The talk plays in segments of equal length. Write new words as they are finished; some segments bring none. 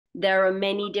there are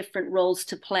many different roles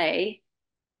to play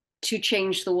to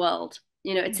change the world.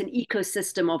 It's an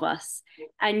ecosystem of us,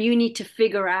 and you need to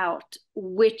figure out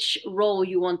which role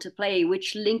you want to play,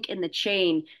 which link in the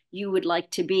chain you would like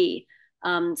to be,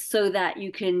 so that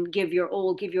you can give your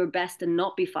all, give your best, and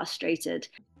not be frustrated.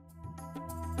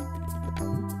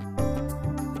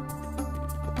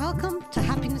 Welcome to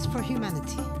Happiness for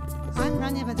Humanity. I'm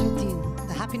Rania Badreldin,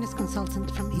 the Happiness Consultant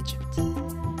from Egypt.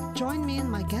 Join me and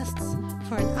my guests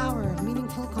for an hour of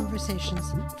meaningful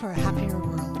conversations for a happier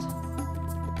world.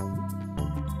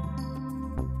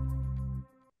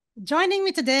 Joining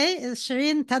me today is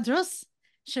Sherine Tadros.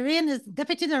 Sherine is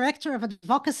Deputy Director of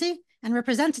Advocacy and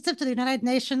Representative to the United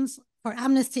Nations for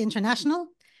Amnesty International,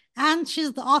 and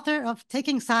she's the author of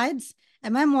Taking Sides, a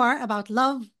memoir about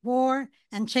love, war,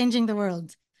 and changing the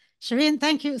world. Sherine,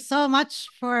 thank you so much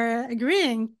for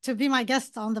agreeing to be my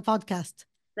guest on the podcast.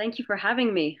 Thank you for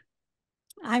having me.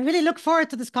 I really look forward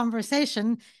to this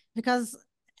conversation because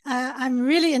I'm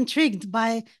really intrigued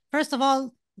by, first of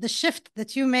all, the shift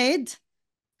that you made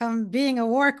from being a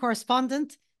war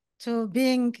correspondent to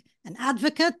being an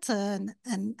advocate, an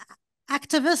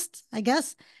activist, I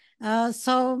guess.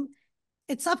 So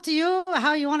it's up to you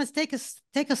how you want to take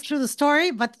us through the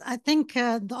story, but I think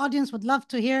the audience would love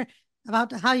to hear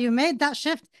about how you made that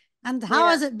shift and how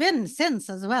has it been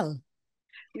since as well.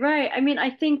 Right. I mean,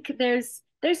 I think there's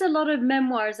a lot of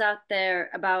memoirs out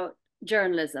there about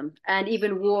journalism and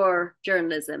even war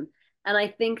journalism. And I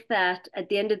think that at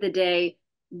the end of the day,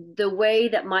 the way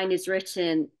that mine is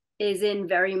written is in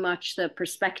very much the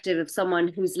perspective of someone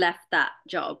who's left that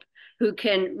job, who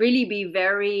can really be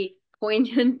very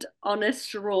poignant,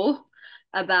 honest, raw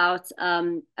about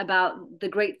the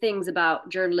great things about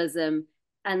journalism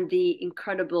and the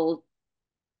incredible,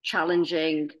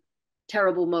 challenging,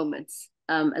 terrible moments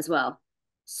as well.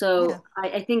 So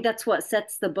I think that's what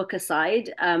sets the book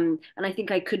aside. And I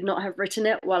think I could not have written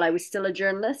it while I was still a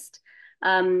journalist.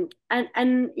 And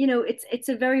it's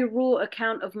a very raw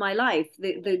account of my life,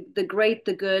 the great,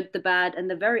 the good, the bad, and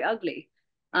the very ugly.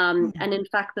 And in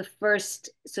fact, the first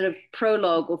sort of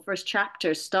prologue or first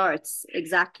chapter starts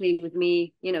exactly with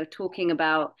me, talking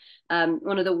about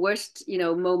one of the worst,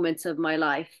 moments of my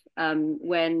life,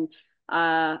 when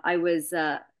I was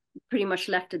pretty much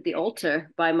left at the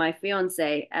altar by my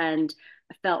fiance, and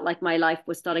I felt like my life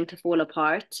was starting to fall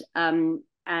apart. And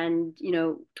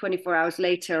 24 hours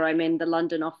later, I'm in the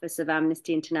London office of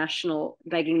Amnesty International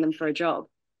begging them for a job.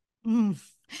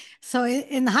 So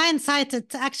in hindsight,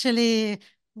 it actually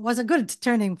was a good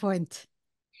turning point.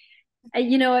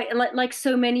 Like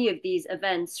so many of these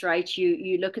events, right?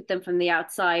 You look at them from the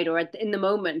outside or in the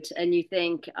moment, and you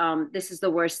think, this is the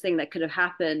worst thing that could have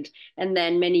happened. And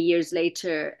then many years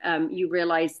later, you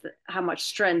realize how much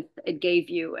strength it gave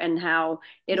you and how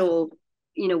it all,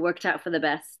 worked out for the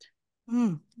best.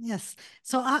 Yes.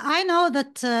 So I know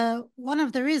that one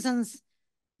of the reasons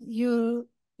you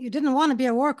didn't want to be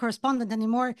a war correspondent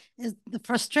anymore is the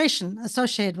frustration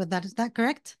associated with that. Is that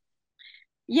correct?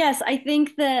 Yes, I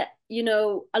think that,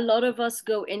 a lot of us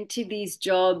go into these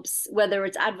jobs, whether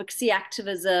it's advocacy,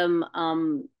 activism,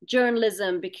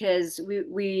 journalism, because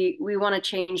we want to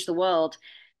change the world,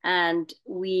 and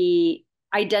we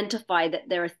identify that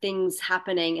there are things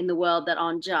happening in the world that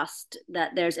aren't just,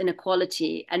 that there's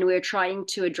inequality, and we're trying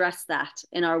to address that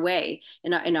in our way,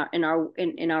 in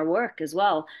our work as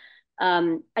well.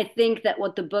 I think that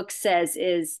what the book says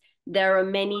is there are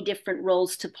many different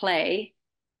roles to play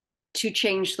to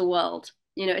change the world.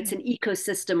 It's an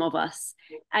ecosystem of us,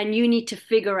 and you need to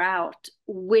figure out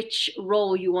which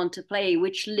role you want to play,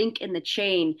 which link in the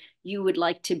chain you would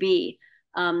like to be,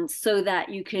 so that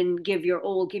you can give your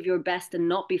all, give your best, and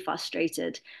not be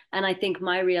frustrated. And I think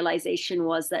my realization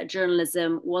was that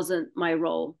journalism wasn't my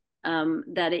role.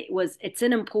 That it's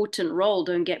an important role.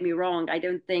 Don't get me wrong. I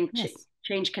don't think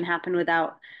change can happen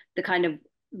without the kind of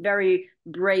very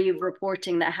brave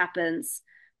reporting that happens.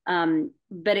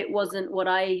 But it wasn't what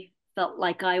I felt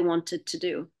like I wanted to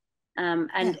do.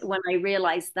 And when I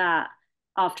realized that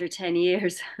after 10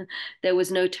 years, there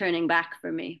was no turning back for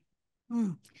me.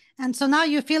 And so now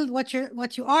you feel what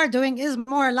you are doing is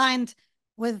more aligned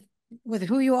with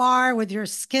who you are, with your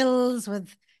skills,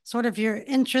 with sort of your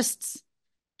interests.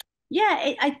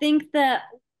 Yeah, I think that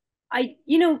I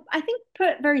think,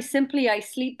 put very simply, I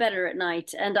sleep better at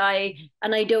night, and I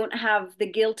don't have the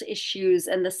guilt issues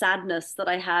and the sadness that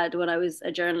I had when I was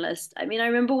a journalist. I mean, I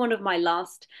remember one of my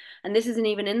last, and this isn't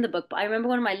even in the book, but I remember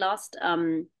one of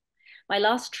my my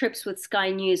last trips with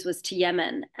Sky News was to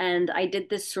Yemen, and I did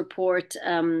this report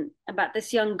about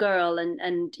this young girl,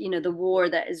 and you know the war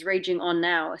that is raging on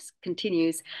now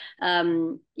continues.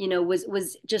 You know,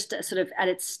 was just sort of at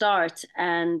its start,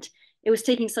 and it was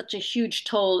taking such a huge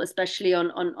toll, especially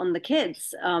on the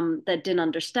kids that didn't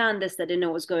understand this, that didn't know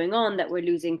what was going on, that were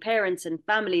losing parents and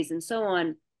families and so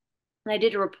on. And I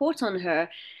did a report on her,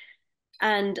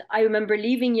 and I remember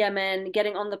leaving Yemen,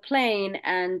 getting on the plane,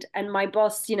 and my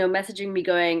boss, you know, messaging me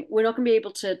going, "We're not going to be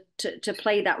able to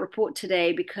play that report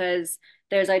today because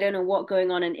there's I don't know what going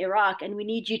on in Iraq, and we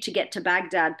need you to get to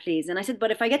Baghdad, please." And I said,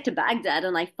 "But if I get to Baghdad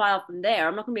and I file from there,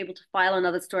 I'm not going to be able to file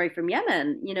another story from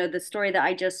Yemen, you know, the story that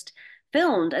I just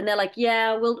filmed." And they're like,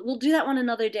 "Yeah, we'll do that one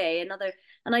another day, another."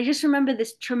 And I just remember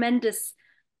this tremendous,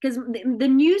 because the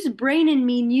news brain in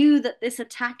me knew that this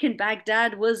attack in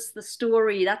Baghdad was the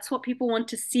story. That's what people want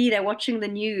to see. They're watching the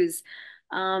news.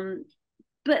 Um,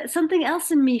 but something else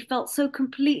in me felt so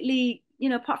completely, you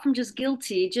know, apart from just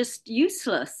guilty, just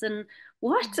useless. And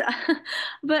what?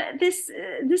 But this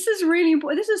is really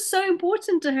important. This is so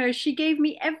important to her. She gave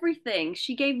me everything.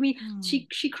 She gave me. Mm.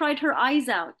 She cried her eyes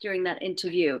out during that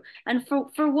interview. And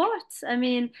for what? I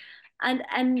mean,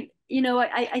 and you know,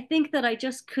 I think that I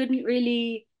just couldn't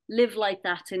really live like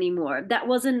that anymore. That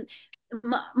wasn't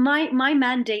my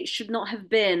mandate. Should not have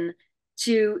been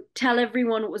to tell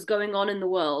everyone what was going on in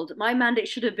the world. My mandate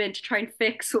should have been to try and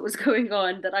fix what was going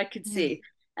on that I could Yeah. see.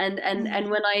 And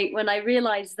Mm. when I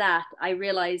realized that, I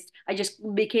realized I just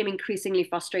became increasingly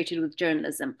frustrated with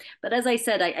journalism. But as I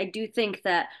said, I do think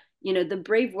that, you know, the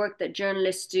brave work that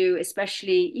journalists do,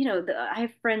 especially, you know, I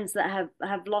have friends that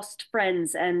have lost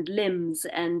friends and limbs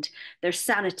and their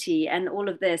sanity and all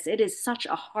of this. It is such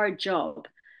a hard job.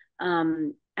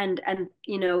 And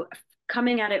you know,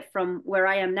 coming at it from where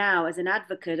I am now as an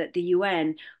advocate at the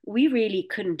UN, we really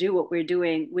couldn't do what we're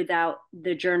doing without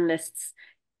the journalists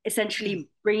Yeah. essentially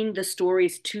bringing the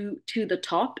stories to the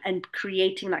top and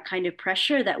creating that kind of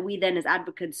pressure that we then as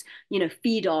advocates, you know,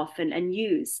 feed off and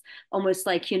use, almost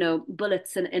like, you know,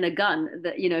 bullets in a gun,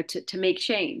 that, you know, to make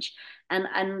change.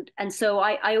 And so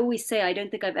I always say I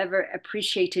don't think I've ever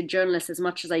appreciated journalists as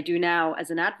much as I do now as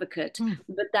an advocate, Mm.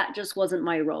 but that just wasn't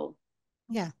my role.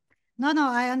 Yeah. No, no,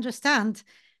 I understand.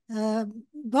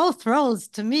 Both roles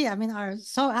to me, I mean, are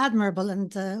so admirable and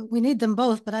we need them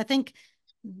both. But I think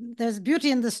there's beauty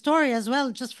in the story as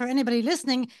well. Just for anybody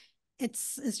listening,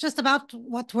 it's just about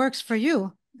what works for you,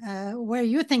 where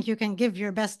you think you can give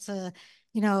your best,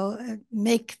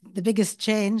 make the biggest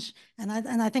change.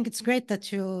 And I think it's great that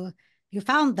you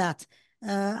found that.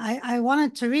 I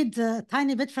wanted to read a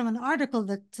tiny bit from an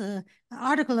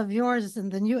article of yours in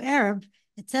the New Arab.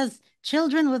 It says,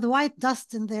 children with white dust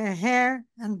in their hair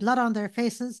and blood on their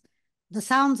faces, the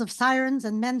sounds of sirens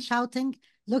and men shouting,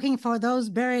 looking for those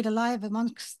buried alive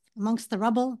amongst the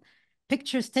rubble,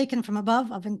 pictures taken from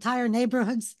above of entire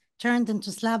neighborhoods turned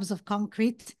into slabs of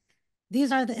concrete.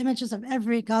 These are the images of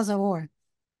every Gaza war.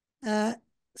 Uh,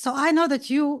 so I know that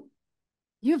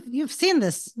you've seen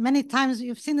this many times.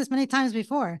 You've seen this many times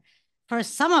before. For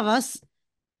some of us,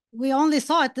 we only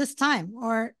saw it this time,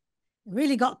 or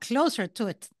really got closer to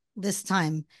it this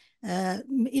time.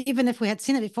 Even if we had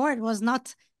seen it before, it was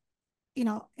not, in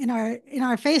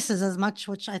our faces as much,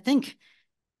 which I think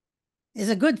is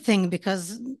a good thing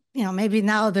because maybe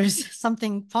now there's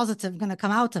something positive going to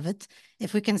come out of it.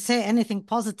 If we can say anything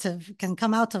positive can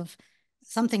come out of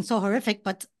something so horrific,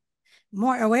 but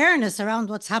more awareness around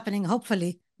what's happening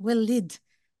hopefully will lead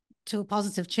to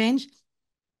positive change.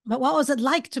 But what was it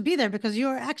like to be there? Because you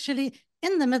were actually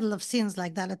in the middle of scenes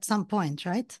like that at some point,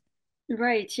 right?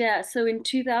 Right, yeah. So in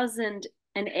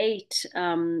 2008,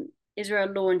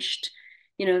 Israel launched,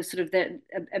 you know, sort of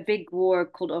a big war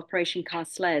called Operation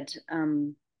Cast Lead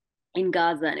in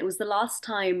Gaza. And it was the last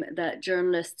time that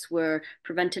journalists were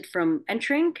prevented from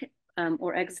entering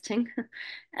or exiting.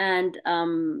 And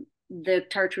the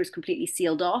territory was completely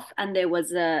sealed off. And there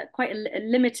was quite a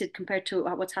limited, compared to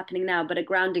what's happening now, but a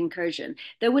ground incursion.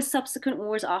 There was subsequent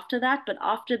wars after that, but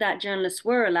after that, journalists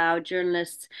were allowed.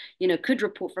 Journalists, you know, could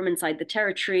report from inside the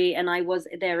territory. And I was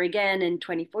there again in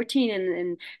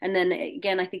 2014, and then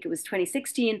again, I think it was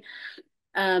 2016.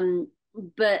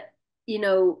 But you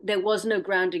know, there was no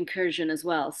ground incursion as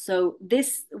well. So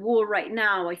this war right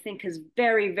now, I think, is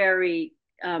very, very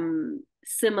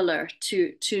similar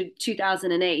to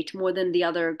 2008, more than the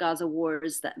other Gaza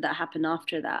wars that happened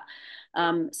after that.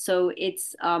 So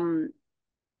it's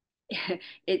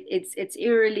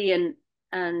eerily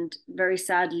and very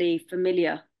sadly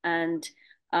familiar. And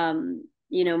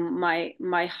you know,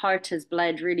 my heart has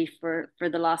bled really for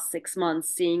the last 6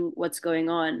 months, seeing what's going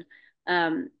on.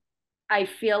 I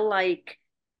feel like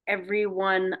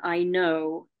everyone I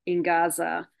know in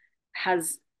Gaza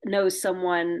has knows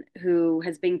someone who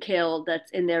has been killed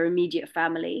that's in their immediate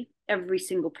family. Every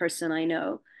single person I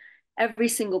know, every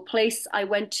single place I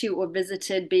went to or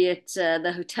visited, be it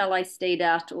the hotel I stayed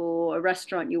at or a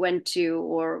restaurant you went to,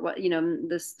 or what, you know,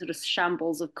 this sort of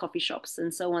shambles of coffee shops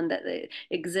and so on that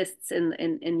exists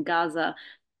in Gaza,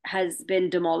 has been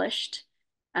demolished.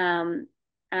 Um,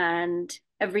 and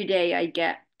every day I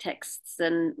get texts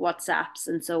and WhatsApps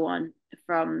and so on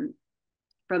from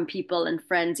people and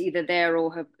friends either there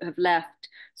or have left,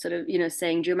 sort of, you know,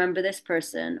 saying, do you remember this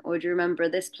person, or do you remember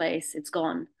this place? It's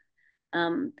gone.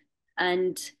 um,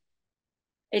 and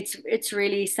it's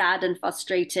really sad and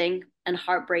frustrating and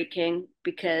heartbreaking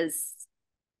because,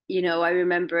 you know, I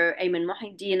remember Ayman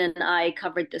Mohideen and I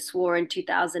covered this war in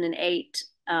 2008,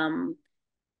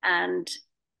 and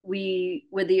we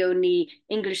were the only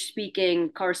English speaking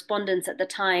correspondents at the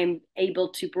time able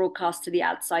to broadcast to the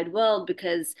outside world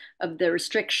because of the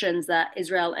restrictions that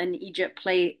Israel and Egypt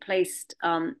placed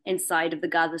inside of the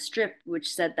Gaza Strip,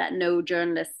 which said that no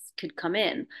journalists could come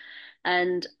in.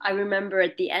 And I remember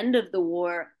at the end of the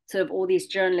war, sort of all these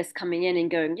journalists coming in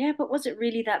and going, yeah, but was it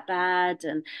really that bad?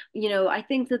 And, you know, I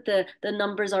think that the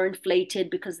numbers are inflated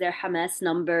because they're Hamas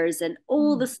numbers and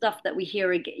all the Mm. stuff that we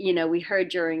hear, you know, we heard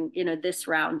during, you know, this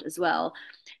round as well.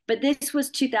 But this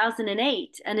was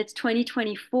 2008 and it's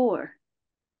 2024.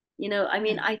 You know, I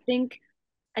mean, Yeah, I think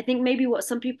maybe what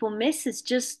some people miss is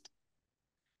just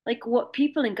like what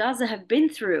people in Gaza have been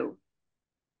through.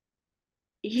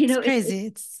 You it's know, crazy.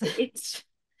 it's It's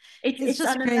it's it's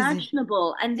just crazy.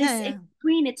 unimaginable. And Yeah, this yeah. in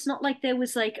between, it's not like there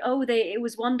was like, oh, it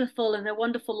was wonderful and a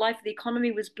wonderful life, the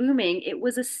economy was booming. It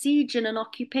was a siege and an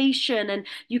occupation, and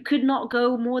you could not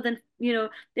go more than, you know,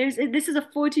 this is a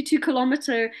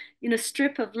 42-kilometer, you know,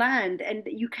 strip of land, and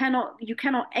you cannot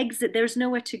exit. There's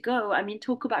nowhere to go. I mean,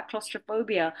 talk about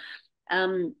claustrophobia.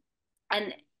 And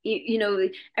you know,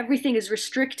 everything is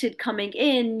restricted coming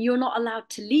in. You're not allowed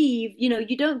to leave. You know,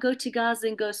 you don't go to Gaza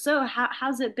and go, so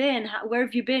how's it been? Where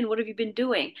have you been? What have you been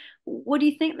doing? What do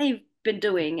you think they've been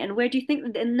doing? And where do you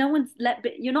think? And no one's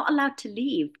you're not allowed to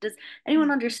leave. Does anyone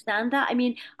Yeah. understand that? I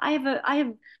mean, I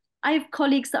have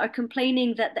colleagues that are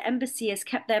complaining that the embassy has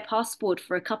kept their passport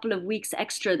for a couple of weeks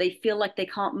extra. They feel like they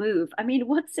can't move. I mean,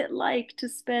 what's it like to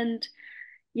spend,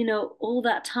 you know, all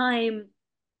that time,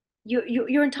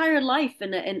 your entire life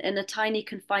in a tiny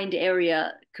confined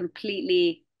area,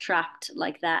 completely trapped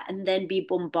like that, and then be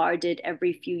bombarded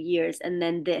every few years, and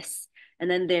then this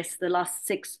the last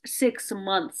six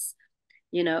months,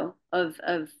 you know, of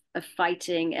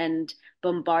fighting and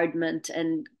bombardment,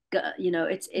 and you know,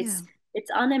 it's Yeah. it's it's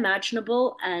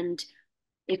unimaginable, and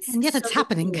it's And yet so it's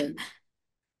happening. appalling.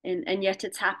 And yet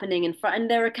it's happening in front, and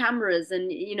there are cameras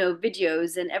and, you know,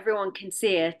 videos, and everyone can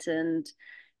see it. And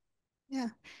Yeah.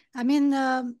 I mean,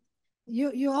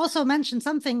 you also mentioned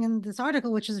something in this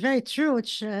article which is very true,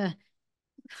 which I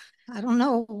don't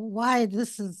know why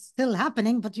this is still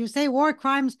happening, but you say war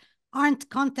crimes aren't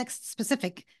context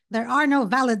specific. There are no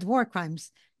valid war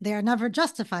crimes. They are never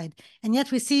justified. And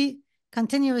yet we see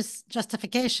continuous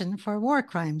justification for war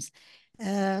crimes.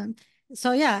 Uh,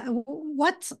 so yeah,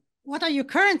 what are you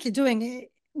currently doing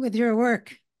with your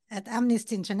work at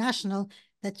Amnesty International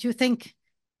that you think,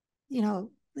 you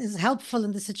know, is helpful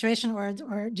in the situation,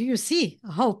 or do you see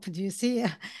a hope? Do you see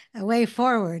a way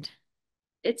forward?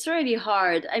 it's really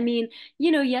hard. I mean,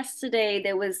 you know, yesterday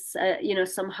there was, you know,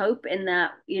 some hope in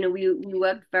that, you know, we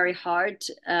worked very hard,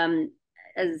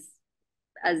 as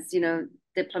as you know,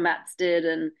 diplomats did,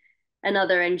 and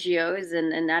other NGOs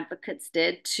and advocates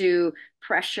did, to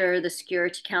pressure the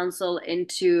Security Council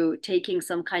into taking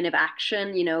some kind of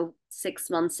action. You know, 6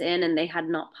 months in, and they had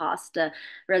not passed a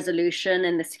resolution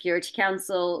in the Security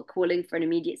Council calling for an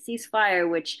immediate ceasefire,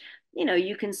 which, you know,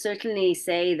 you can certainly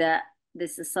say that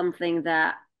this is something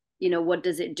that, you know, what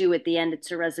does it do at the end?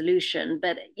 It's a resolution,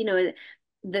 but, you know,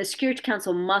 the Security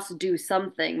Council must do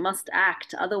something, must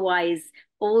act. Otherwise,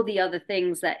 all the other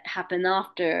things that happen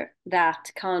after that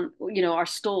can't, you know, are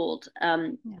stalled.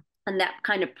 Yeah. And that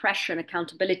kind of pressure and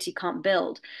accountability can't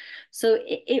build. So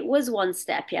it was one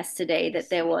step yesterday that Yes.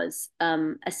 there was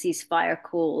a ceasefire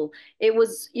call. It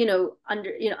was, you know,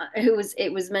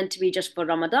 it was meant to be just for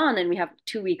Ramadan, and we have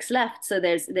 2 weeks left. So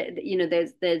you know,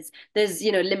 there's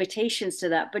you know, limitations to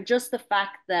that. But just the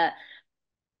fact that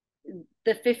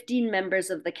the 15 members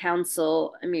of the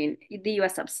council, I mean, the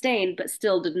US abstained, but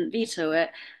still didn't veto it,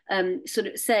 sort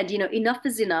of said, you know, enough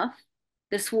is enough.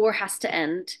 This war has to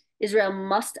end. Israel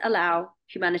must allow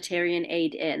humanitarian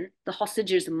aid in. The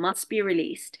hostages must be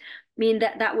released. mean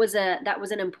that was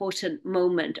an important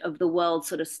moment of the world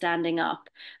sort of standing up,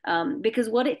 because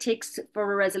what it takes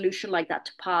for a resolution like that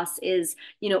to pass is,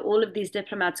 all of these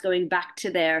diplomats going back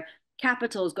to their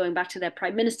capitals, going back to their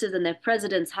prime ministers and their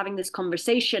presidents, having this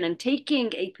conversation and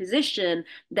taking a position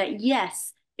that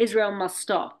yes, Israel must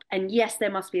stop, and yes, there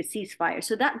must be a ceasefire.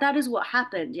 So that is what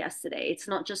happened yesterday. It's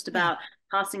not just Yeah. about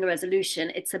passing a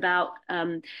resolution. It's about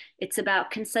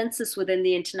consensus within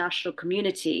the international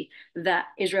community that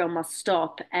Israel must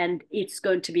stop, and it's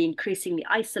going to be increasingly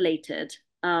isolated.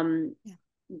 Yeah.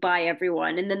 By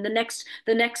everyone, and then the next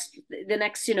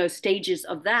stages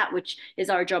of that, which is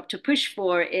our job to push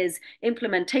for, is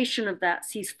implementation of that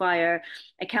ceasefire,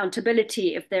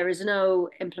 accountability if there is no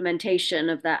implementation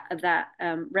of that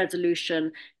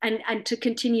resolution, and to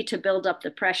continue to build up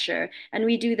the pressure. And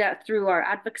we do that through our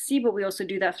advocacy, but we also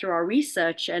do that through our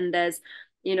research. And there's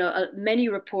many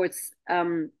reports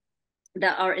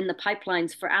that are in the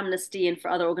pipelines for Amnesty and for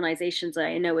other organizations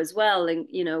I know as well. And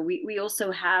we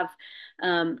also have,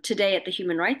 today at the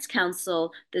Human Rights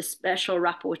Council, the special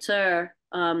rapporteur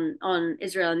on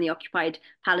Israel and the occupied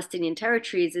Palestinian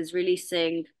territories is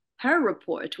releasing her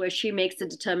report, where she makes the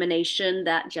determination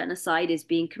that genocide is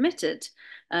being committed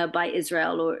by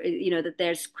Israel, or that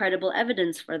there's credible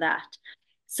evidence for that.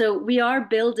 So we are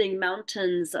building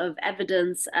mountains of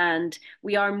evidence, and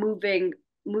we are moving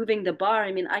the bar.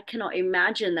 I mean, I cannot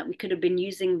imagine that we could have been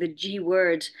using the G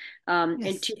word in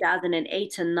Yes.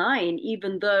 2008 and 9,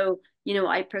 even though,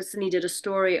 I personally did a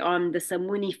story on the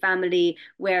Samuni family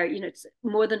where, it's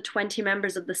more than 20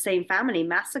 members of the same family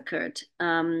massacred,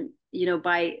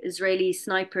 by Israeli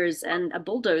snipers and a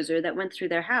bulldozer that went through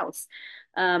their house.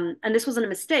 And this wasn't a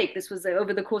mistake. This was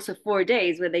over the course of 4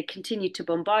 days where they continued to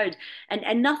bombard,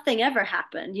 and nothing ever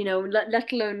happened,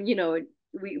 let alone,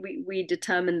 we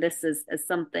determined this as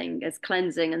something, as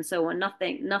cleansing and so on.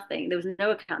 Nothing. There was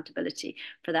no accountability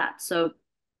for that. So,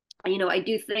 I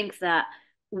do think that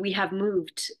we have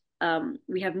moved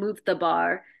the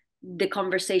bar. The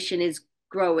conversation is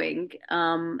growing,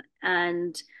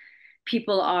 and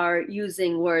people are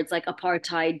using words like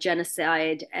apartheid,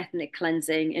 genocide, ethnic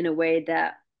cleansing in a way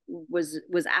that was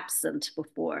absent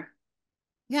before.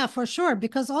 Yeah, for sure.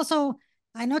 Because also,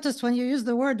 I noticed when you use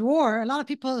the word war, a lot of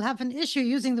people have an issue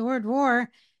using the word war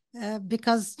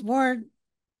because war.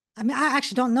 I mean, I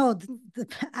actually don't know the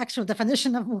actual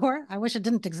definition of war. I wish it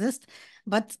didn't exist,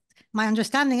 but my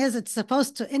understanding is it's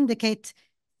supposed to indicate,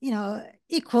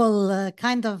 equal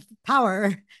kind of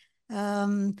power,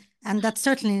 and that's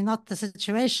certainly not the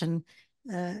situation.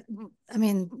 Uh, I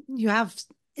mean, you have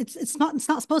it's not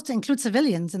supposed to include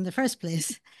civilians in the first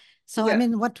place. So, I Yeah.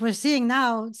 mean, what we're seeing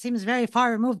now seems very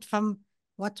far removed from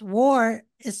what war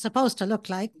is supposed to look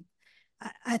like.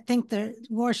 I think the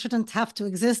war shouldn't have to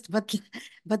exist,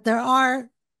 but there are,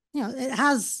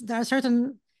 there are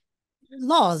certain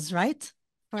laws, right,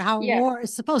 for how Yeah. war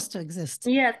is supposed to exist.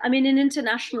 Yes, I mean in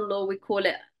international law we call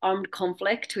it armed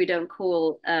conflict. We don't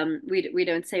call we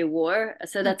don't say war.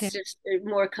 So Okay. that's just a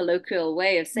more colloquial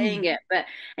way of saying Mm. it. But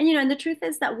and the truth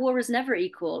is that war is never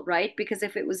equal, right? Because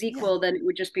if it was Yeah. equal, then it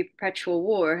would just be perpetual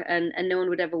war, and no one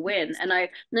would ever win. And I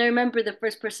remember the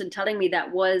first person telling me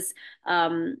that was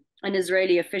an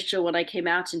Israeli official when I came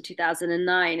out in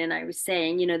 2009, and I was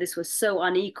saying, this was so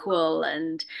unequal,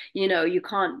 and you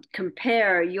can't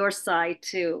compare your side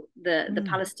to the Mm.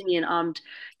 Palestinian armed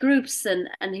groups.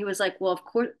 And he was like, well,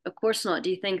 of course not.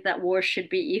 Do you think that war should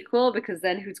be equal? Because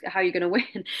then how are you going to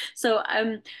win? So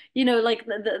like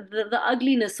the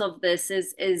ugliness of this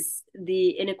is the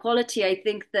inequality. I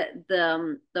think that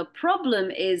the problem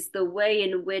is the way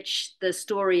in which the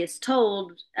story is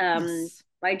told, Yes.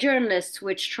 by journalists,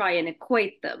 which try and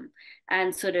equate them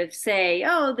and sort of say,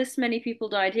 oh, this many people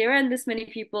died here, and this many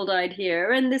people died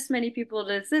here, and this many people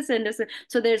did this and this.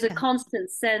 So there's a Yeah.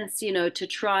 constant sense, to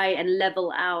try and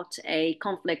level out a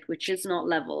conflict which is not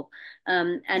level.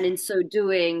 And Yeah. in so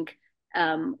doing,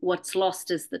 what's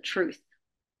lost is the truth.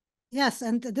 Yes,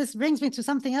 and this brings me to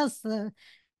something else.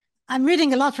 I'm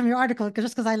reading a lot from your article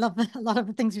just because I love a lot of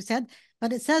the things you said,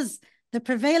 but it says the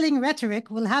prevailing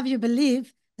rhetoric will have you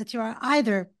believe that you are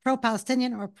either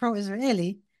pro-Palestinian or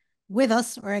pro-Israeli, with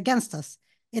us or against us.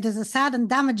 It is a sad and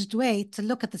damaged way to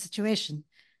look at the situation.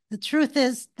 The truth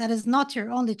is that is not your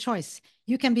only choice.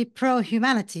 You can be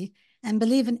pro-humanity and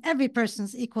believe in every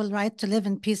person's equal right to live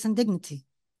in peace and dignity.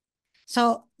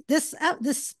 So this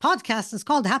podcast is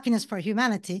called Happiness for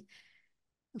Humanity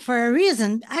for a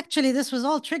reason. Actually, this was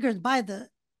all triggered by the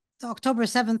October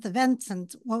 7th events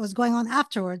and what was going on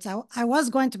afterwards. I was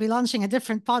going to be launching a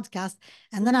different podcast,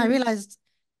 and then I Mm. realized,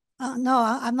 no,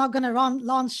 I'm not going to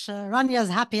launch Rania's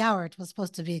Happy Hour. It was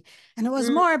supposed to be, and it was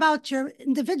Mm. more about your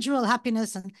individual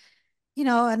happiness. And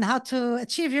and how to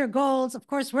achieve your goals. Of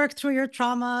course, work through your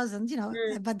traumas and,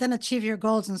 Mm, but then achieve your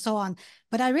goals and so on.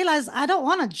 But I realized I don't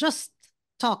want to just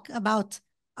talk about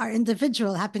our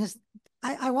individual happiness.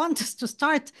 I want us to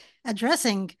start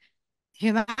addressing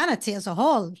humanity as a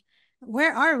whole.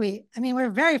 Where are we? I mean, we're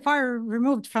very far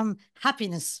removed from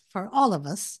happiness for all of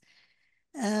us.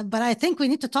 But I think we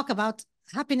need to talk about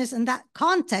happiness in that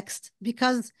context,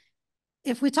 because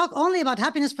if we talk only about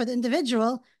happiness for the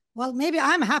individual, well, maybe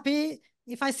I'm happy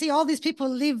if I see all these people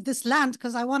leave this land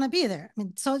because I want to be there. I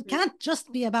mean, so it mm. can't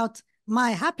just be about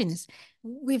my happiness.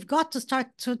 We've got to start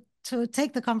to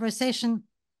take the conversation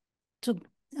to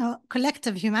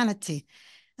collective humanity.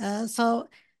 So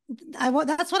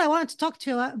that's what I wanted to talk to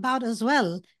you about as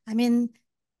well. I mean,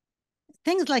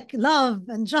 things like love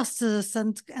and justice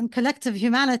and collective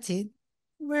humanity,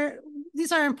 where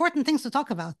these are important things to talk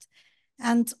about,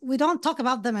 and we don't talk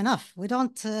about them enough. We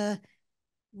don't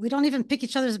even pick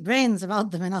each other's brains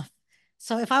about them enough.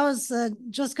 So if I was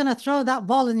just going to throw that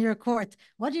ball in your court,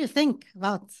 what do you think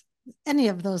about any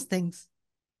of those things?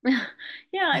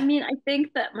 Yeah, I mean, I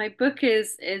think that my book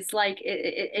is like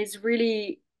is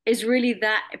really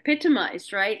that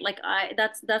epitomized, right? Like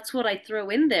that's what I throw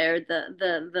in there,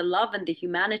 the love and the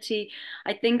humanity.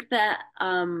 I think that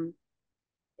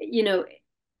you know,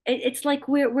 it's like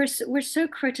we're so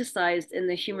criticized in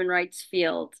the human rights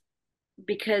field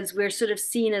because we're sort of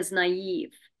seen as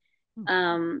naive,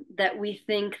 that we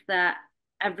think that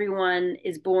everyone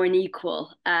is born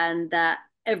equal and that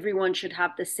everyone should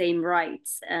have the same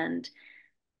rights. And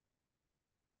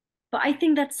but I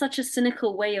think that's such a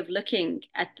cynical way of looking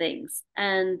at things.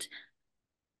 And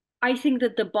I think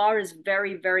that the bar is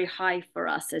very, very high for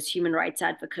us as human rights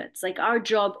advocates. Like our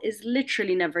job is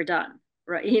literally never done,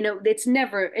 right? It's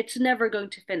never going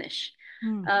to finish.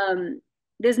 Mm. Um,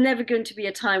 there's never going to be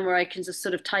a time where I can just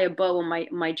sort of tie a bow on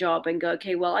my job and go,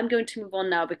 okay, well, I'm going to move on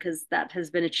now because that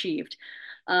has been achieved.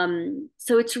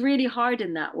 So it's really hard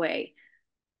in that way.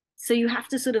 So you have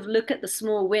to sort of look at the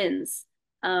small wins.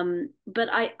 But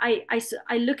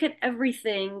I look at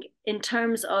everything in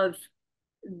terms of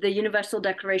the Universal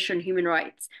Declaration on Human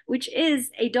Rights, which is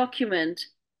a document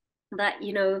that,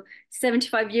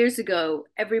 75 years ago,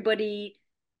 everybody,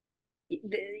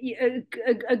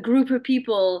 a group of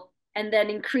people, and then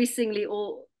increasingly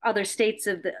all other states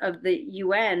of the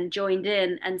UN joined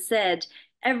in and said,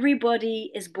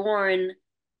 everybody is born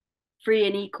free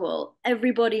and equal.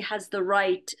 Everybody has the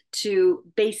right to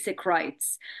basic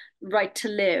rights, right to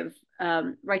live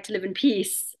in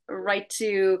peace, right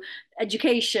to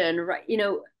education, right,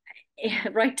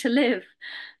 right to live.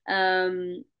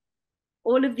 Um,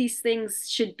 all of these things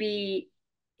should be,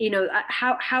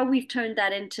 how we've turned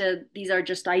that into these are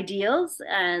just ideals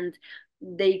and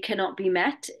they cannot be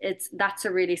met. That's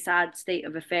a really sad state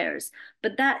of affairs.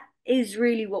 But that is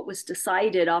really what was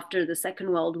decided after the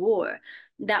Second World War.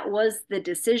 That was the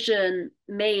decision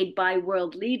made by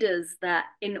world leaders that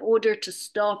in order to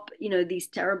stop, these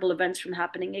terrible events from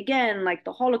happening again, like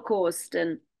the Holocaust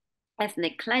and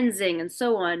ethnic cleansing and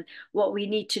so on, what we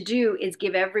need to do is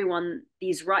give everyone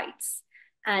these rights.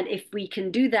 And if we can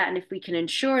do that, and if we can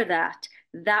ensure that,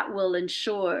 that will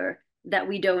ensure that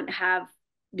we don't have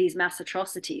these mass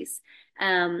atrocities.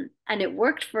 And it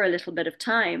worked for a little bit of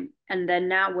time. And then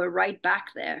now we're right back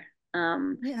there,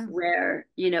 Yeah. where,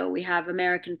 we have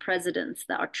American presidents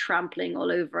that are trampling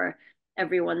all over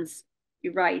everyone's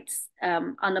rights,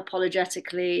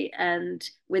 unapologetically and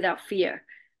without fear.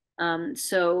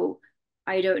 So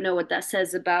I don't know what that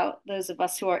says about those of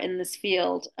us who are in this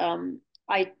field.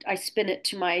 I spin it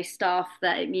to my staff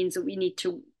that it means that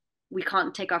we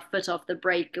can't take our foot off the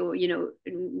brake, or,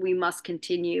 we must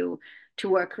continue to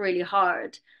work really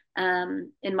hard.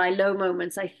 In my low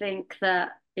moments, I think that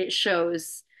it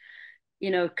shows,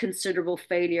 considerable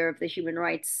failure of the human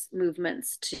rights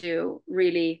movements to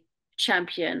really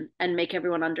champion and make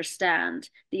everyone understand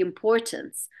the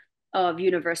importance of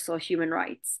universal human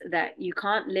rights, that you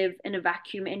can't live in a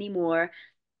vacuum anymore,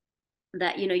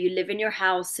 that you live in your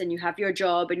house and you have your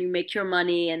job and you make your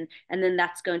money, and then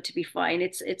that's going to be fine.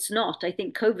 It's not. I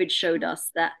think COVID showed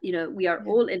us that we are Yeah.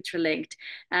 all interlinked,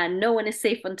 and no one is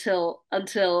safe until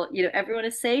everyone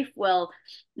is safe. Well,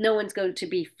 no one's going to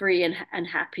be free and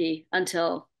happy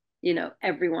until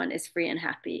everyone is free and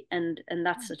happy, and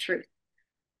that's the truth.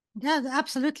 Yeah,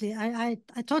 absolutely. I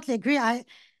totally agree.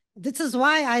 This is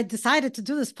why I decided to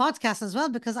do this podcast as well,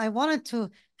 because I wanted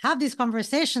to have these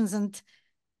conversations, and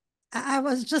I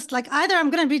was just like, either I'm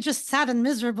going to be just sad and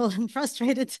miserable and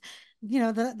frustrated,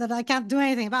 that I can't do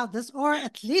anything about this, or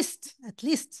at least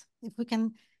if we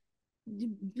can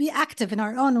be active in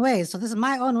our own ways. So this is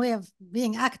my own way of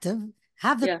being active,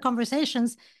 have the Yeah.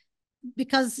 conversations,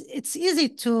 because it's easy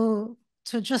to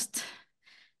just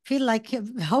feel like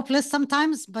hopeless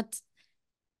sometimes. But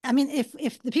I mean,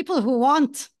 if the people who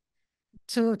want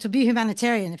to be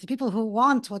humanitarian, if the people who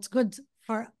want what's good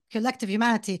for collective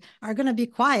humanity are going to be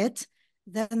quiet,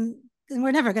 then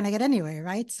we're never going to get anywhere,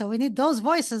 right? So we need those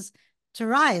voices to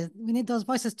rise. We need those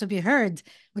voices to be heard,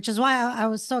 which is why I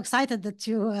was so excited that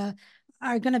you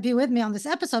are going to be with me on this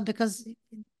episode, because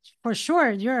for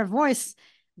sure you're a voice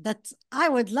that I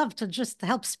would love to just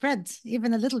help spread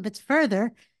even a little bit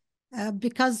further,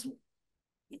 because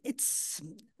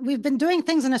we've been doing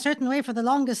things in a certain way for the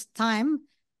longest time.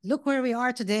 Look where we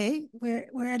are today.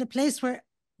 We're at a place where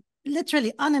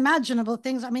literally unimaginable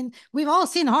things. I mean, we've all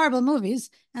seen horrible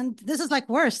movies, and this is like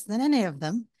worse than any of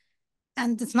them.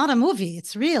 And it's not a movie;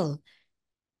 it's real.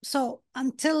 So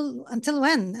until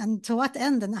when, and to what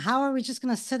end, and how are we just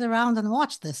going to sit around and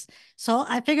watch this? So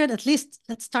I figured at least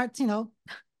let's start,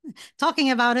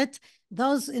 talking about it.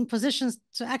 Those in positions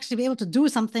to actually be able to do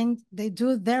something, they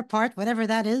do their part, whatever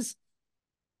that is.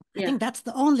 I Yeah. think that's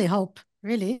the only hope,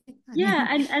 really. I Yeah,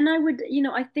 mean, and I would,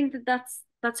 I think that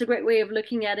that's a great way of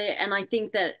looking at it, and I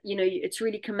think that, it's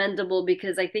really commendable,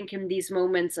 because I think in these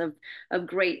moments of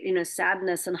great,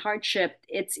 sadness and hardship,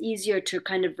 it's easier to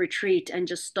kind of retreat and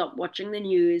just stop watching the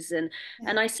news, and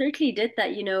yeah. I certainly did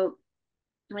that,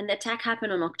 when the attack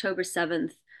happened on October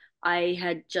 7th. I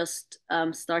had just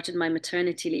started my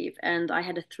maternity leave, and I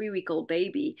had a 3-week-old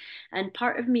baby. And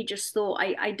part of me just thought,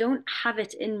 I don't have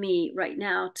it in me right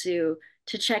now to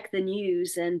check the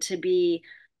news and to be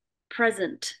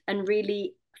present and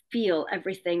really feel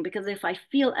everything, because if I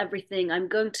feel everything, I'm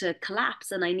going to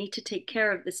collapse, and I need to take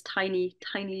care of this tiny,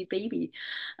 tiny baby.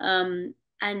 And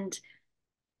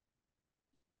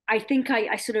I think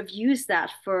I sort of used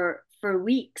that for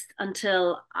weeks,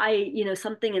 until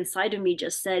something inside of me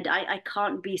just said, I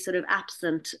can't be sort of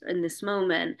absent in this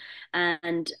moment.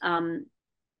 And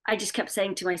I just kept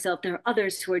saying to myself, there are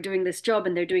others who are doing this job,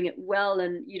 and they're doing it well,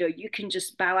 and you can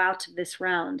just bow out of this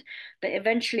round. But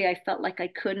eventually I felt like I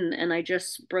couldn't, and I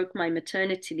just broke my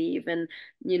maternity leave. And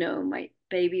my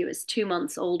baby was 2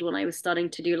 months old when I was starting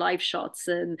to do live shots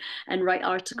and write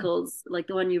articles like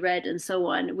the one you read, and so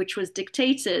on, which was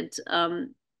dictated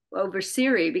over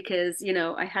Siri, because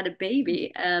I had a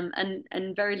baby,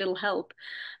 and very little help.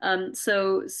 I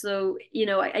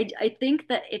think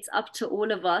that it's up to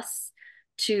all of us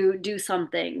to do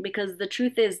something, because the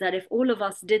truth is that if all of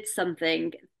us did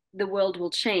something, the world will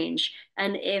change.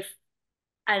 And if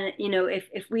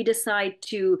we decide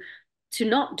to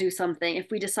not do something, if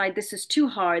we decide this is too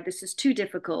hard, this is too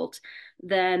difficult,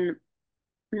 then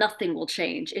nothing will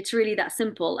change. It's really that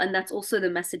simple. And that's also the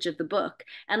message of the book.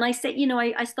 And I say,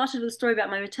 I started with a story about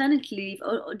my maternity leave,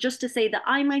 just to say that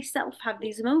I myself have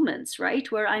these moments, right?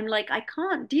 Where I'm like, I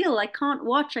can't deal, I can't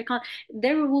watch, I can't.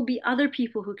 There will be other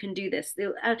people who can do this.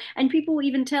 And people will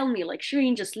even tell me, like,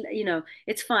 Sherine, just,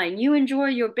 it's fine. You enjoy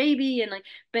your baby. And like,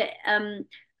 but,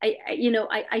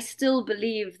 I still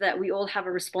believe that we all have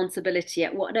a responsibility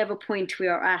at whatever point we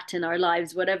are at in our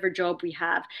lives, whatever job we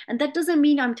have. And that doesn't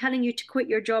mean I'm telling you to quit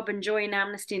your job and join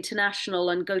Amnesty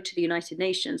International and go to the United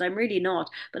Nations. I'm really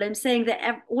not. But I'm saying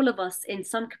that all of us in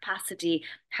some capacity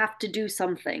have to do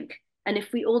something. And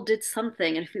if we all did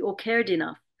something, and if we all cared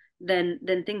enough,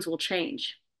 then things will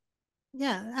change.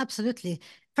 Yeah, absolutely.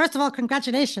 First of all,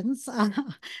 congratulations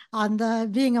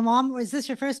on being a mom. Was this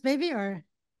your first baby or?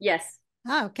 Yes.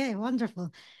 Ah, okay,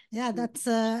 wonderful. Yeah, that's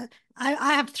I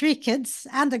have 3 kids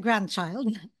and a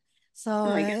grandchild. So Oh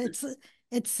my goodness.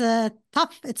 it's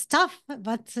tough. It's tough,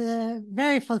 but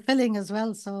very fulfilling as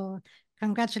well. So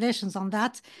congratulations on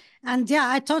that. And yeah,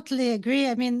 I totally agree.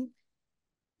 I mean,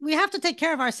 we have to take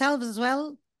care of ourselves as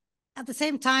well. At the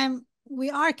same time, we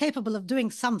are capable of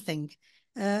doing something.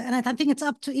 And I think it's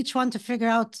up to each one to figure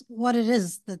out what it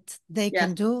is that they Yeah.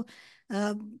 can do.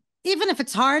 Even if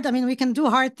it's hard, I mean, we can do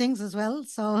hard things as well.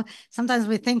 So sometimes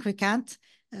we think we can't.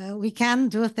 We can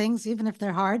do things even if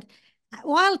they're hard,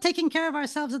 while taking care of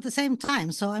ourselves at the same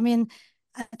time. So I mean,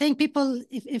 I think people,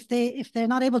 if they're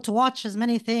not able to watch as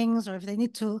many things, or if they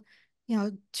need to,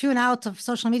 tune out of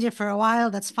social media for a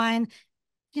while, that's fine.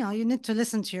 You need to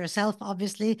listen to yourself,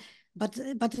 obviously, but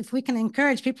if we can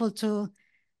encourage people to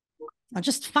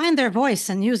just find their voice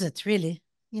and use it, really,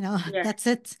 Yeah. that's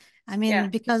it. I mean, Yeah.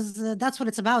 because that's what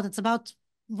it's about. It's about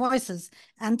voices,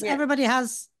 and Yeah. everybody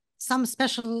has some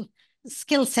special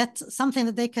skill set, something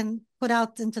that they can put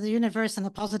out into the universe in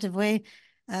a positive way.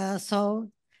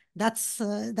 So that's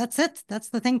it. That's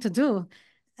the thing to do.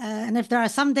 And if there are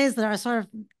some days that are sort of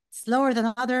slower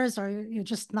than others, or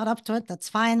you're just not up to it, that's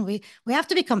fine. We have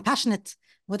to be compassionate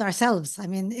with ourselves. I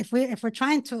mean, if we're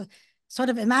trying sort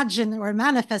of imagine or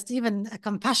manifest even a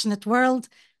compassionate world,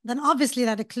 then obviously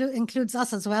that includes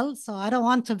us as well. So I don't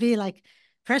want to be like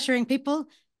pressuring people,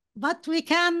 but we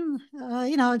can,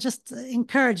 just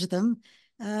encourage them.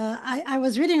 I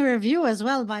was reading a review as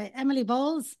well by Emily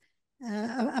Bowles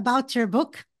about your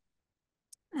book.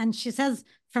 And she says,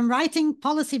 from writing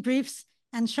policy briefs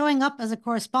and showing up as a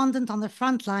correspondent on the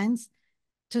front lines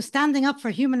to standing up for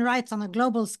human rights on a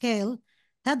global scale,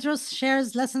 Tedros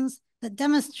shares lessons that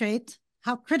demonstrate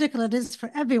how critical it is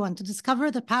for everyone to discover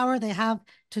the power they have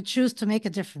to choose to make a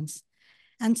difference.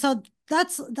 And so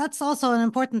that's also an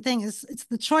important thing, is it's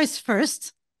the choice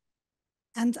first.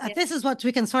 And this is what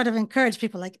we can sort of encourage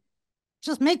people, like,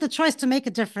 just make the choice to make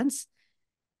a difference.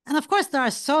 And of course, there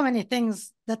are so many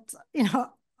things that,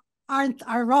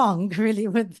 are wrong really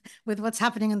with what's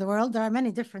happening in the world. There are many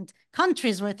different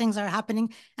countries where things are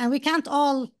happening, and we can't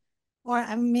all, or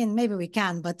I mean, maybe we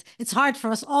can, but it's hard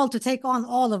for us all to take on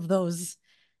all of those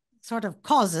sort of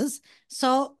causes.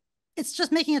 So it's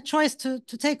just making a choice to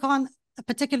take on a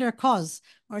particular cause,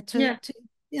 or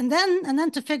and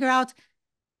then to figure out,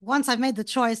 once I've made the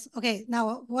choice, okay,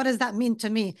 now what does that mean to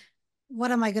me?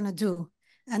 What am I going to do?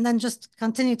 And then just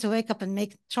continue to wake up and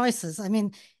make choices. I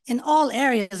mean, in all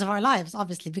areas of our lives,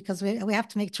 obviously, because we have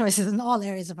to make choices in all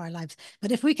areas of our lives.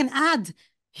 But if we can add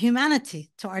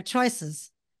humanity to our choices,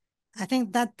 I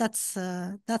think that's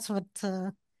what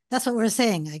we're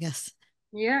saying, I guess.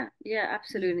 Yeah, yeah,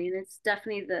 absolutely. And it's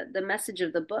definitely the message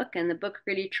of the book. And the book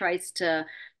really tries to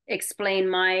explain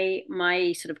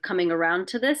my sort of coming around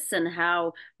to this, and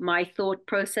how my thought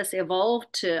process evolved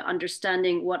to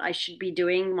understanding what I should be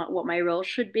doing, what my role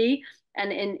should be.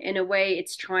 And in a way,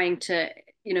 it's trying to,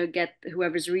 get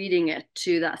whoever's reading it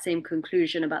to that same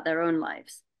conclusion about their own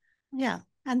lives. Yeah.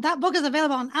 And that book is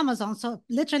available on Amazon. So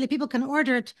literally people can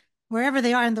order it wherever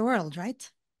they are in the world,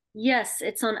 right? Yes,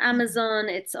 it's on Amazon,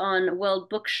 it's on World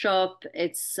Bookshop,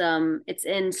 it's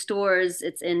in stores,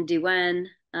 it's in Diwan,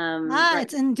 right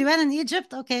It's in Duet in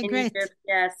Egypt. Okay, in great. Egypt.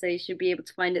 Yeah, so you should be able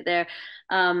to find it there.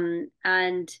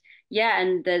 And yeah,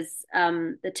 and there's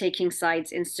the Taking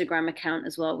Sides Instagram account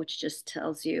as well, which just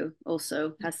tells you,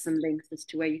 also has some links as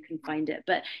to where you can find it.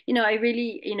 But I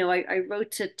really, I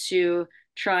wrote it to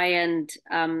try and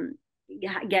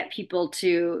get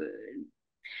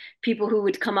people who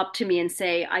would come up to me and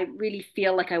say, I really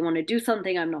feel like I want to do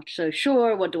something. I'm not so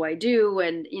sure. What do I do?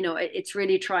 And, it's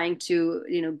really trying to,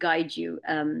 guide you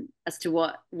as to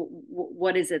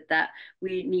what is it that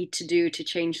we need to do to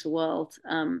change the world,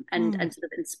 and sort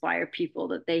of inspire people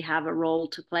that they have a role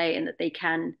to play, and that they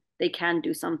can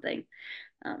do something.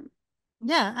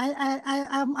 Yeah,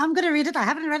 I'm going to read it. I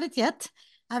haven't read it yet.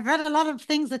 I've read a lot of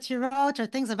things that you wrote or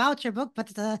things about your book,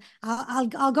 but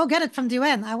I'll go get it from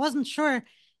Diwan. I wasn't sure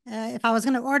if I was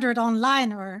going to order it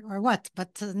online or what,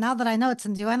 but now that I know it's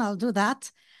in Diwan, I'll do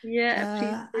that.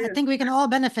 Yeah, please I do. think we can all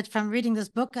benefit from reading this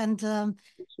book, Thank you.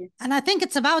 and I think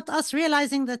it's about us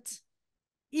realizing that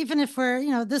even if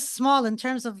we're this small in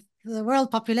terms of the world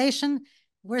population,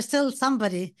 we're still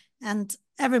somebody, and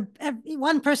every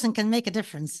one person can make a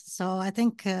difference. So I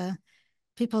think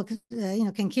people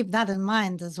can keep that in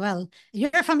mind as well.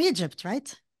 You're from Egypt,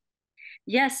 right?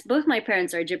 Yes, both my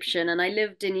parents are Egyptian, and I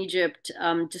lived in Egypt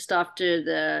just after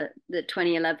the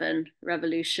 2011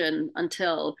 revolution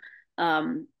until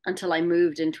I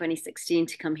moved in 2016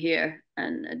 to come here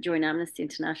and join Amnesty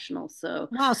International. So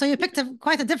Wow, so you picked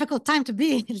quite a difficult time to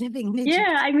be living in yeah,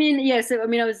 Egypt. I mean, yeah. So I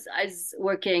mean, I was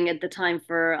working at the time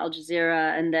for Al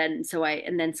Jazeera, and then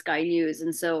Sky News,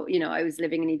 and so I was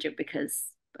living in Egypt because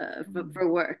for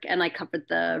work, and I covered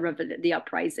the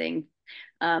uprising,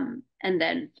 and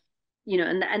then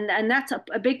and that's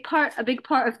a big part of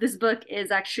this book is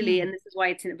actually, Mm. and this is why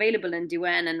it's available in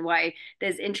Diwan, and why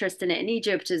there's interest in it in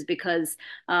Egypt, is because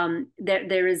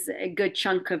there is a good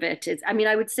chunk of it. It's, I mean,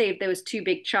 I would say if there was two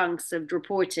big chunks of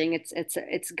reporting,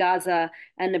 it's Gaza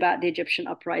and about the Egyptian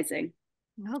uprising.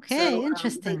 Okay, So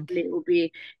interesting. hopefully it will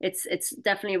be, it's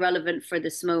definitely relevant for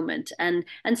this moment. And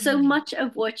Mm. so much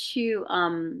of what you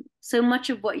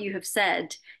have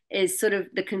said is sort of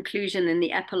the conclusion in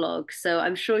the epilogue. So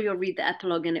I'm sure you'll read the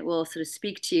epilogue and it will sort of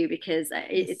speak to you, because Yes.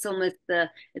 it's almost the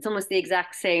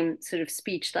exact same sort of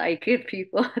speech that I give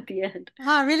people at the end.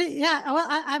 Ah, really? Yeah. Well,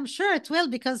 I'm sure it will,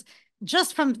 because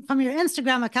just from your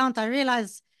Instagram account, I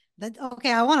realized that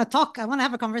okay, I want to talk. I want to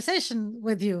have a conversation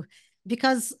with you,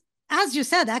 because, as you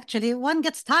said, actually, one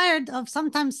gets tired of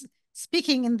sometimes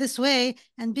speaking in this way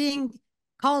and being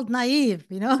called naive.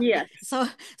 Yes.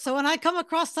 So when I come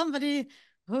across somebody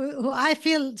who I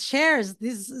feel shares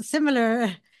these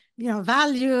similar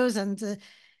values,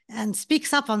 and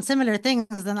speaks up on similar things,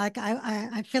 then like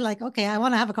I feel like, okay, I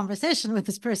want to have a conversation with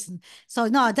this person. So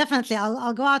no, definitely,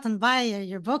 I'll go out and buy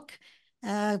your book.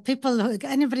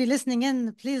 Anybody listening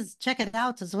in, please check it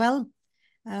out as well.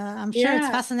 I'm sure it's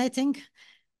Yeah. fascinating.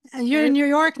 You're in New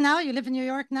York now. You live in New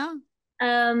York now.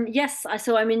 Yes,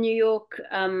 so I'm in New York,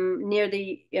 near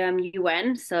the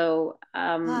UN. So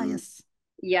Yes.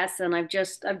 yes, and I've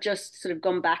just sort of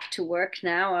gone back to work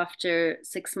now after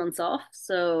 6 months off.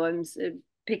 So I'm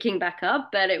picking back up.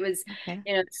 But it was, Okay.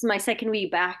 this is my second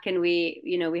week back, and we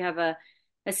have a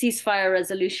ceasefire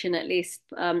resolution at least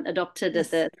adopted at Yes.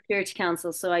 the Security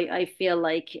Council. So I feel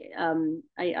like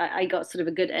I got sort of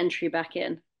a good entry back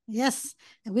in. Yes.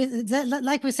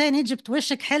 Like we say in Egypt,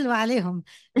 وشك حلو عليهم.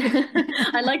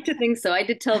 I like to think so. I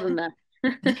did tell them that.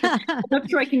 I'm not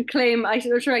sure I can claim. I'm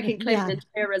not sure I can claim Yeah. an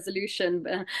entire resolution,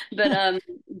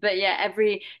 but yeah,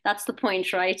 that's the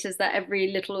point, right? Is that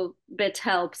every little bit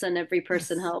helps and every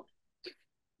person Yes. helps.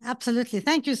 Absolutely.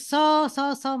 Thank you so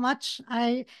much.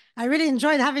 I really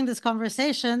enjoyed having this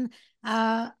conversation.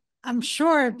 Uh, I'm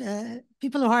sure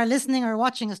people who are listening or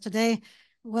watching us today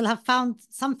will have found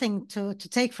something to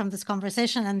take from this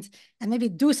conversation and maybe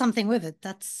do something with it.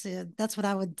 That's what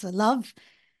I would love.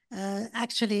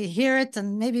 Actually hear it and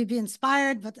maybe be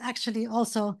inspired, but actually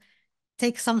also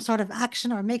take some sort of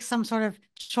action or make some sort of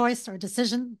choice or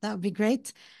decision. That would be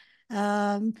great.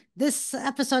 This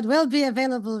episode will be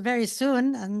available very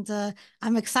soon, and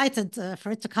I'm excited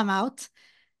for it to come out.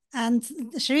 And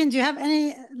Sherine, do you have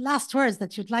any last words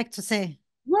that you'd like to say?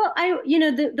 Well,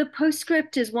 the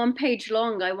postscript is 1 page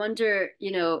long. I wonder,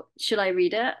 should I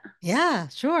read it? Yeah,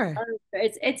 sure.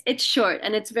 It's short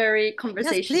and it's very Yes,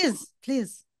 conversational. please,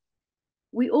 please.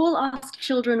 We all ask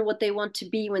children what they want to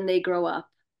be when they grow up.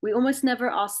 We almost never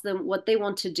ask them what they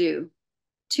want to do.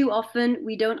 Too often,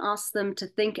 we don't ask them to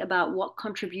think about what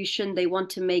contribution they want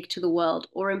to make to the world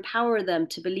or empower them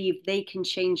to believe they can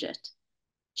change it.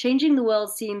 Changing the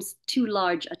world seems too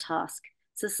large a task.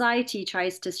 Society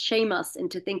tries to shame us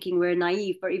into thinking we're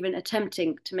naive for even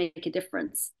attempting to make a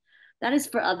difference. That is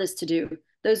for others to do,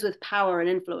 those with power and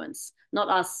influence, not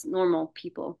us normal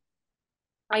people.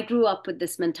 I grew up with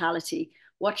this mentality,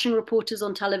 watching reporters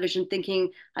on television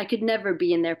thinking I could never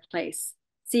be in their place,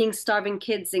 seeing starving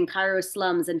kids in Cairo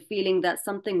slums and feeling that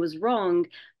something was wrong,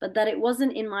 but that it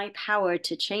wasn't in my power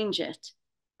to change it.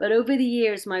 But over the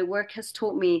years, my work has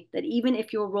taught me that even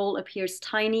if your role appears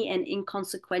tiny and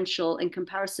inconsequential in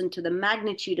comparison to the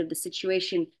magnitude of the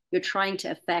situation you're trying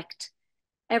to affect,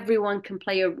 everyone can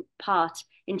play a part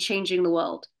in changing the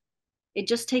world. It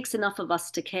just takes enough of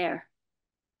us to care.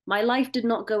 My life did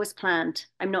not go as planned.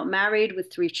 I'm not married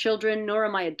with 3 children, nor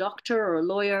am I a doctor or a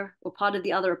lawyer or part of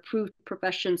the other approved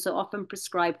professions so often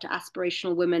prescribed to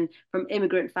aspirational women from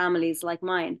immigrant families like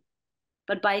mine.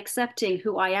 But by accepting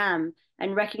who I am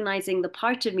and recognizing the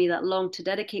part of me that longed to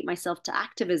dedicate myself to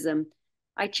activism,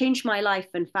 I changed my life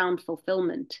and found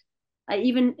fulfillment. I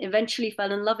even eventually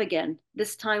fell in love again,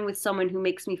 this time with someone who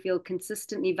makes me feel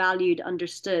consistently valued,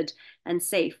 understood, and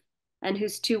safe, and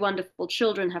whose 2 wonderful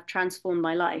children have transformed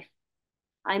my life.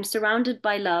 I'm surrounded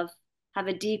by love, have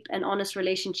a deep and honest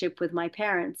relationship with my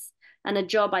parents, and a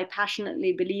job I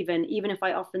passionately believe in, even if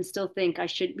I often still think I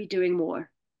should be doing more.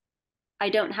 I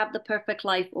don't have the perfect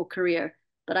life or career,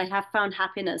 but I have found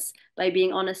happiness by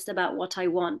being honest about what I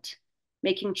want,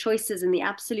 making choices in the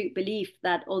absolute belief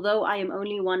that although I am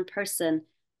only one person,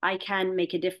 I can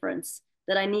make a difference,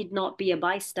 that I need not be a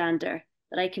bystander,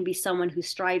 that I can be someone who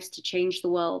strives to change the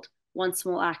world one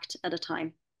small act at a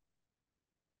time.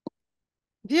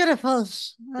 Beautiful.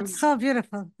 That's so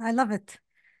beautiful. I love it.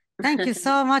 Thank you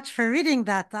so much for reading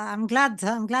that. I'm glad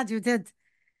you did.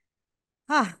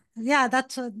 Yeah,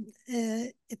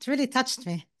 it really touched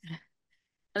me.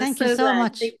 I'm Thank you so so glad.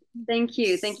 much. Thank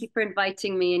you. Thank you for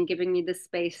inviting me and giving me this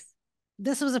space.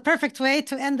 This was a perfect way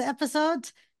to end the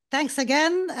episode. Thanks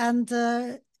again. And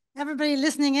everybody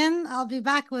listening in, I'll be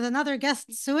back with another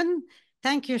guest soon.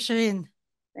 Thank you, Sherine.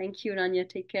 Thank you, Rania.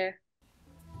 Take care.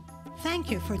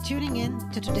 Thank you for tuning in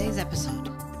to today's episode.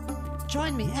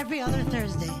 Join me every other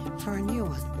Thursday for a new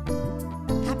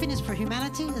one. Happiness for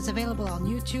Humanity is available on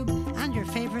YouTube and your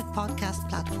favorite podcast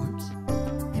platforms.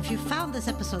 If you found this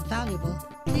episode valuable,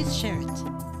 please share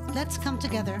it. Let's come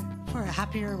together for a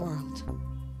happier world.